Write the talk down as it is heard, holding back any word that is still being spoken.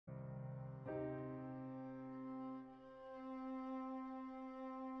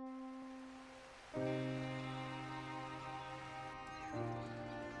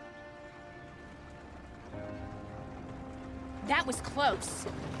That was close.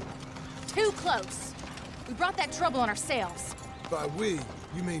 Too close. We brought that trouble on ourselves. By we,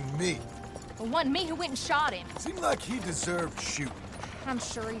 you mean me. It wasn't me who went and shot him. Seemed like he deserved shooting. I'm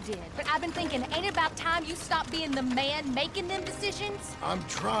sure he did. But I've been thinking, ain't it about time you stop being the man making them decisions? I'm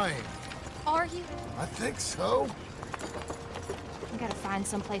trying. Are you? I think so. We gotta find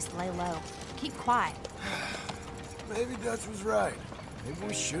someplace to lay low. Keep quiet. Maybe Dutch was right. Maybe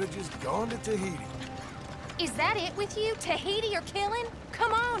we should have just gone to Tahiti. Is that it with you? Tahiti or killing?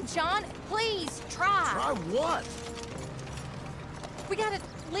 Come on, John. Please, try. Try what? We gotta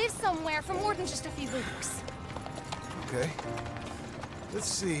live somewhere for more than just a few weeks. Okay. Let's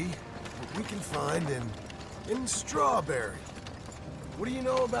see what we can find in Strawberry. What do you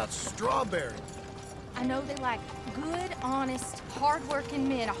know about Strawberry? I know they like good, honest, hard-working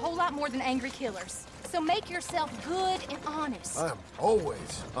men a whole lot more than angry killers. So make yourself good and honest. I'm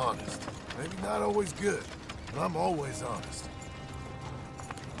always honest. Maybe not always good, but I'm always honest.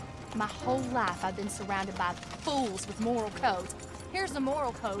 My whole life I've been surrounded by fools with moral codes. Here's the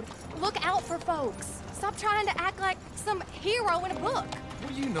moral code. Look out for folks. Stop trying to act like some hero in a book.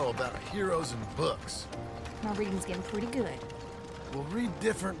 What do you know about heroes and books? My reading's getting pretty good. We'll read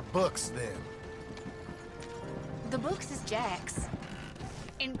different books then. The books is Jack's.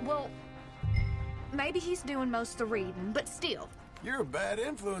 And, well, maybe he's doing most of the reading, but still. You're a bad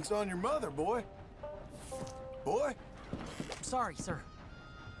influence on your mother, boy. Boy? Sorry, sir.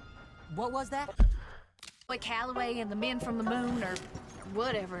 What was that? Like Calloway and the Men from the Moon, or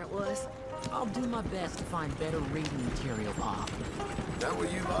whatever it was. I'll do my best to find better reading material, Pop. That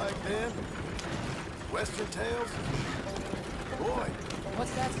what you like, then? Western tales? Boy,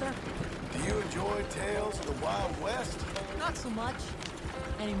 What's that, sir? do you enjoy tales of the Wild West? Not so much.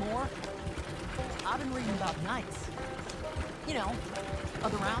 Anymore. I've been reading about knights. You know,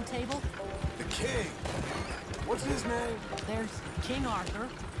 of the Round Table. The king. What's his name? There's King Arthur,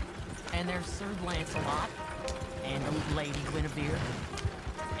 and there's Sir Lancelot, and the Lady Guinevere,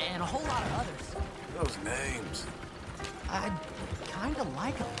 and a whole lot of others. Those names. I kinda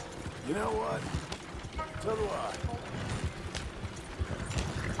like them. You know what? So do I.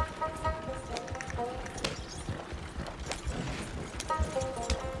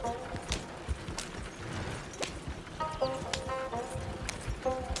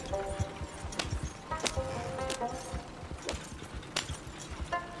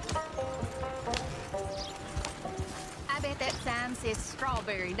 I bet that sign says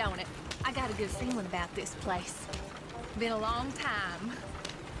Strawberry, don't it? I got a good feeling about this place. Been a long time.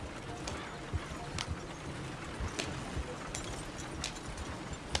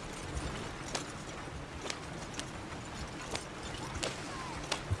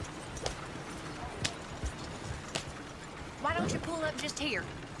 Why don't you pull up just here?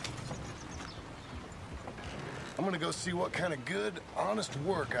 I'm gonna go see what kind of good, honest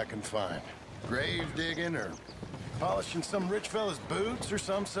work I can find. Grave digging or polishing some rich fella's boots or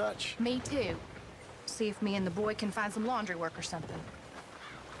some such. Me too. See if me and the boy can find some laundry work or something.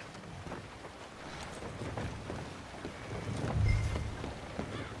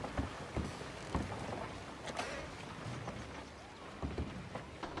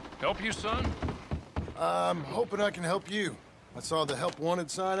 Help you, son? I'm hoping I can help you. I saw the help wanted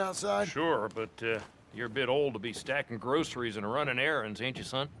sign outside. Sure, but you're a bit old to be stacking groceries and running errands, ain't you,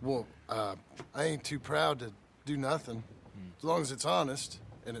 son? Well, I ain't too proud to do nothing. As long as it's honest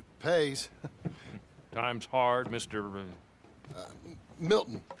and it pays. Time's hard, Mr.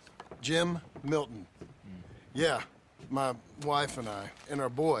 Milton. Jim Milton. Yeah, my wife and I, and our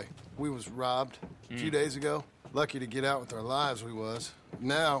boy, we was robbed a few days ago. Lucky to get out with our lives, we was.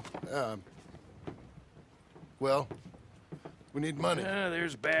 Now, well, we need money.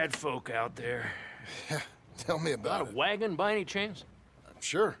 There's bad folk out there. Tell me about Got a it. wagon by any chance?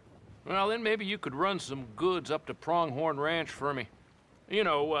 Sure. Well, then maybe you could run some goods up to Pronghorn Ranch for me. You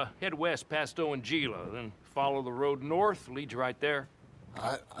know, head west past Owanjila, then follow the road north, lead you right there.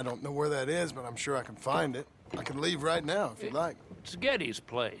 I don't know where that is, but I'm sure I can find it. I can leave right now if you'd like. It's Getty's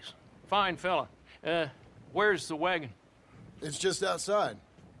place. Fine fella. Where's the wagon? It's just outside.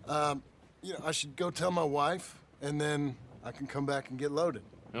 You know, I should go tell my wife, and then I can come back and get loaded.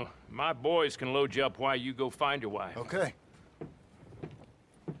 No, my boys can load you up while you go find your wife. Okay.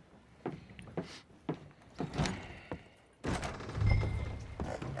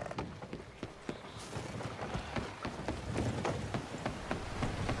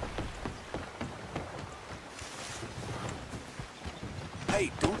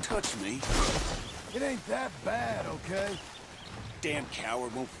 Hey, don't touch me. It ain't that bad, okay? Damn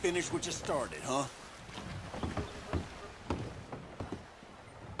coward won't finish what you started, huh?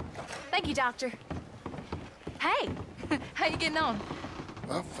 Thank you, Doctor. Hey, How you getting on?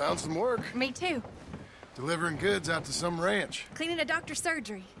 Well, found some work. Me too. Delivering goods out to some ranch. Cleaning a doctor's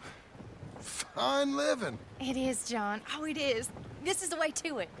surgery. Fine living. It is, John. Oh, it is. This is the way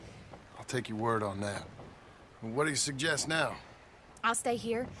to it. I'll take your word on that. What do you suggest now? I'll stay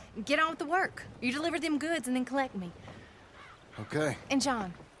here and get on with the work. You deliver them goods and then collect me. Okay. And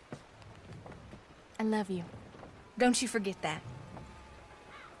John, I love you. Don't you forget that.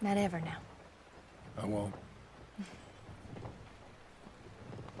 Not ever now. I won't.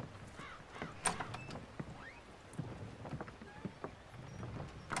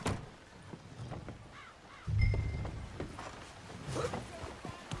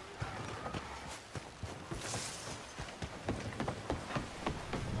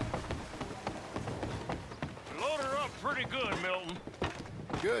 Pretty good, Milton.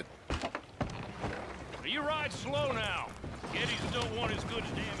 Good. You ride slow now. Geddes don't want his goods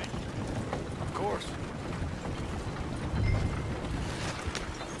damaged. Of course.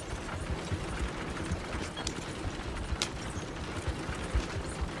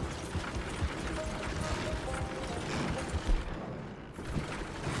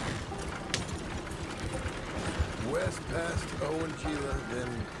 West past Owen Gila, then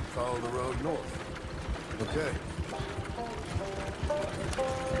follow the road north. Okay.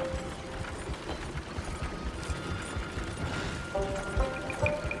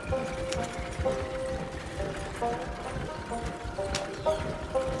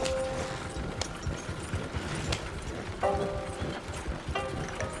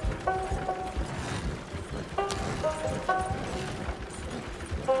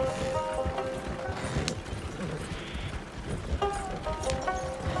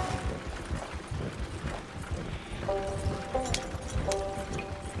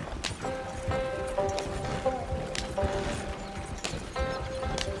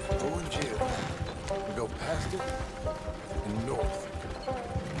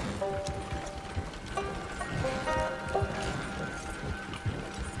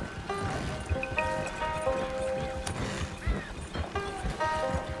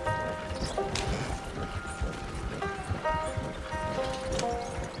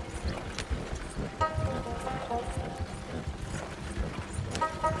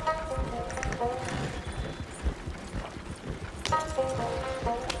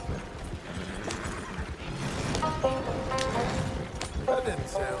 That didn't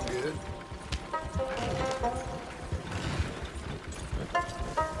sound good.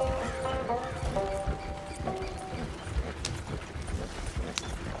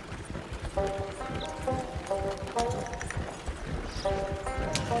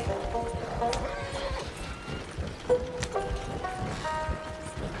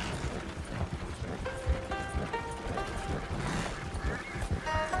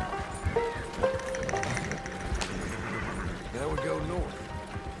 Now we go north.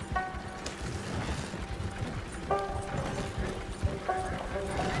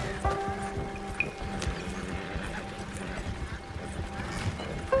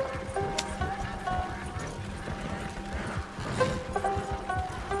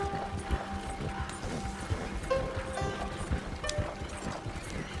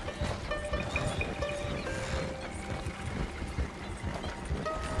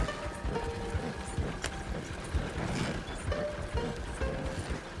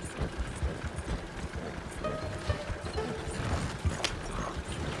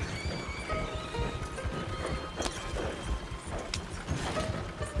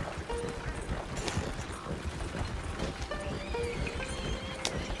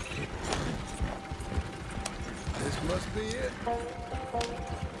 Must be it.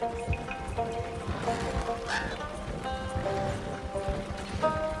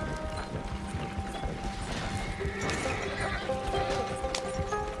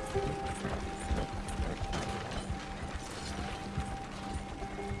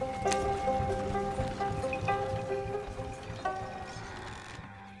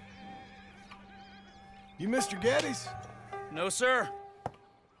 You Mr. Geddes? No, sir.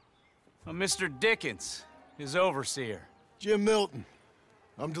 I'm Mr. Dickens, his overseer. Jim Milton.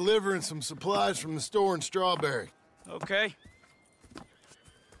 I'm delivering some supplies from the store in Strawberry. Okay.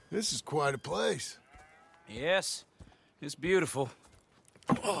 This is quite a place. Yes, it's beautiful.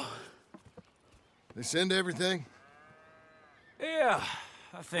 They send everything? Yeah,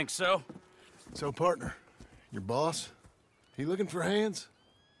 I think so. So, partner, your boss, he looking for hands?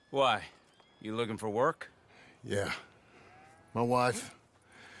 Why? You looking for work? Yeah. My wife,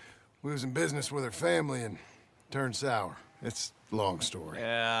 we was in business with her family and turned sour. It's a long story.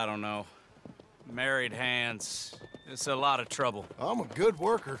 Yeah, I don't know. Married hands, it's a lot of trouble. I'm a good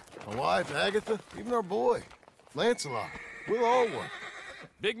worker. My wife, Agatha, even our boy. Lancelot. We'll all work.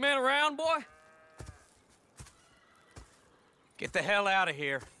 Big man around, boy? Get the hell out of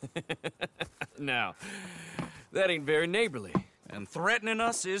here. Now, that ain't very neighborly. And threatening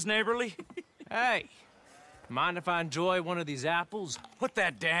us is neighborly? Hey, mind if I enjoy one of these apples? Put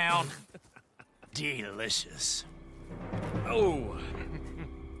that down. Delicious. Oh.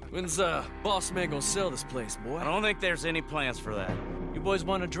 When's, boss man gonna sell this place, boy? I don't think there's any plans for that. You boys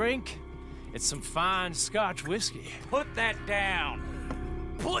want a drink? It's some fine Scotch whiskey. Put that down.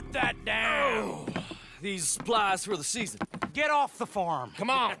 Put that down. Oh. These supplies for the season. Get off the farm. Come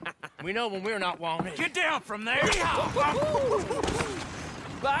on. We know when we're not wanted. Get down from there.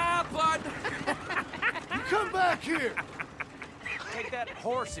 Bye, bud. You come back here! Take that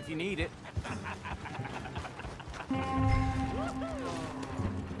horse if you need it. And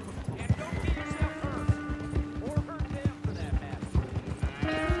don't get yourself hurt. Or hurt them, for that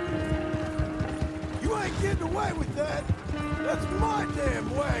matter. You ain't getting away with that! That's my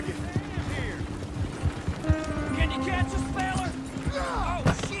damn wagon! Can you catch us, feller? Oh,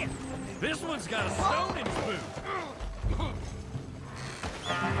 shit! This one's got a stone in his boot.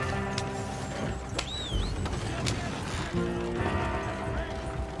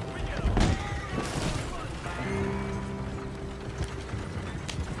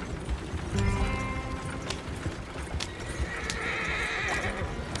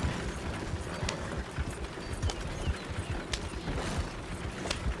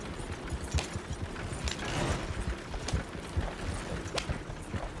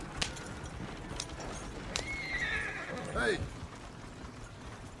 Hey!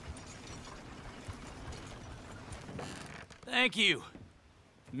 Thank you.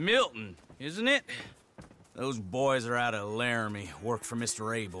 Milton, isn't it? Those boys are out of Laramie, work for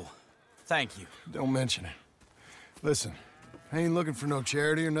Mr. Abel. Thank you. Don't mention it. Listen, I ain't looking for no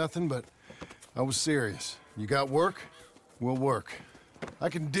charity or nothing, but I was serious. You got work? We'll work. I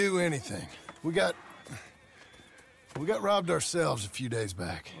can do anything. We got robbed ourselves a few days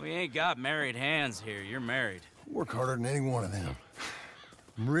back. We ain't got married hands here. You're married. Work harder than any one of them.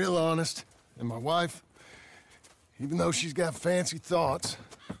 I'm real honest, and my wife, even though she's got fancy thoughts,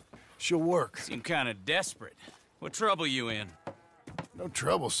 she'll work. Seem kind of desperate. What trouble you in? No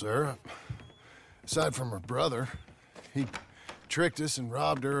trouble, sir. Aside from her brother, he tricked us and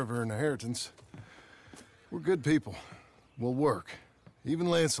robbed her of her inheritance. We're good people. We'll work. Even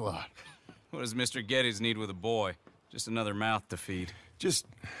Lancelot. What does Mr. Geddes need with a boy? Just another mouth to feed. Just,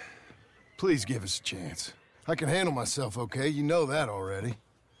 please give us a chance. I can handle myself okay, you know that already.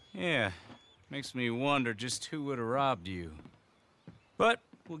 Yeah, makes me wonder just who would have robbed you. But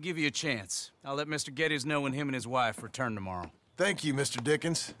we'll give you a chance. I'll let Mr. Geddes know when him and his wife return tomorrow. Thank you, Mr.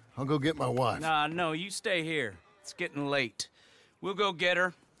 Dickens. I'll go get my wife. Nah, no, you stay here. It's getting late. We'll go get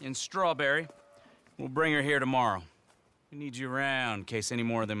her in Strawberry. We'll bring her here tomorrow. We need you around in case any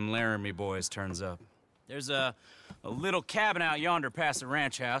more of them Laramie boys turns up. There's a little cabin out yonder past the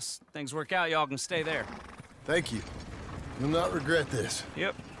ranch house. Things work out, y'all can stay there. Thank you. You'll not regret this.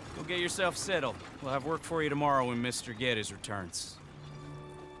 Yep. Go get yourself settled. We'll have work for you tomorrow when Mr. Geddes returns.